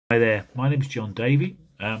Hi there, my name is John Davey.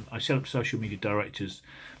 I set up Social Media Directors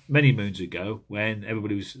many moons ago when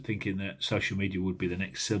everybody was thinking that social media would be the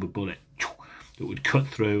next silver bullet that would cut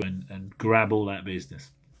through and grab all that business.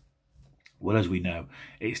 Well, as we know,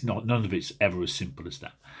 it's not. None of it's ever as simple as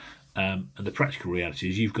that. And the practical reality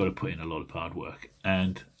is you've got to put in a lot of hard work.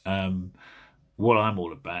 And what I'm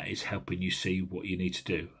all about is helping you see what you need to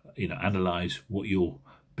do. Analyse what your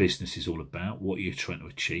business is all about, what you're trying to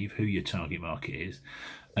achieve, who your target market is,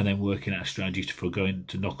 and then working out a strategy for going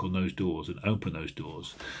to knock on those doors and open those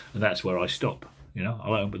doors. And that's where I stop.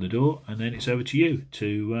 I'll open the door and then it's over to you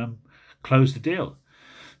to close the deal.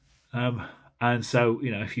 And so,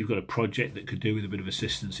 if you've got a project that could do with a bit of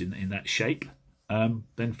assistance in that shape,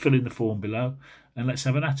 then fill in the form below and let's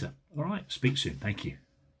have an natter. All right, speak soon. Thank you.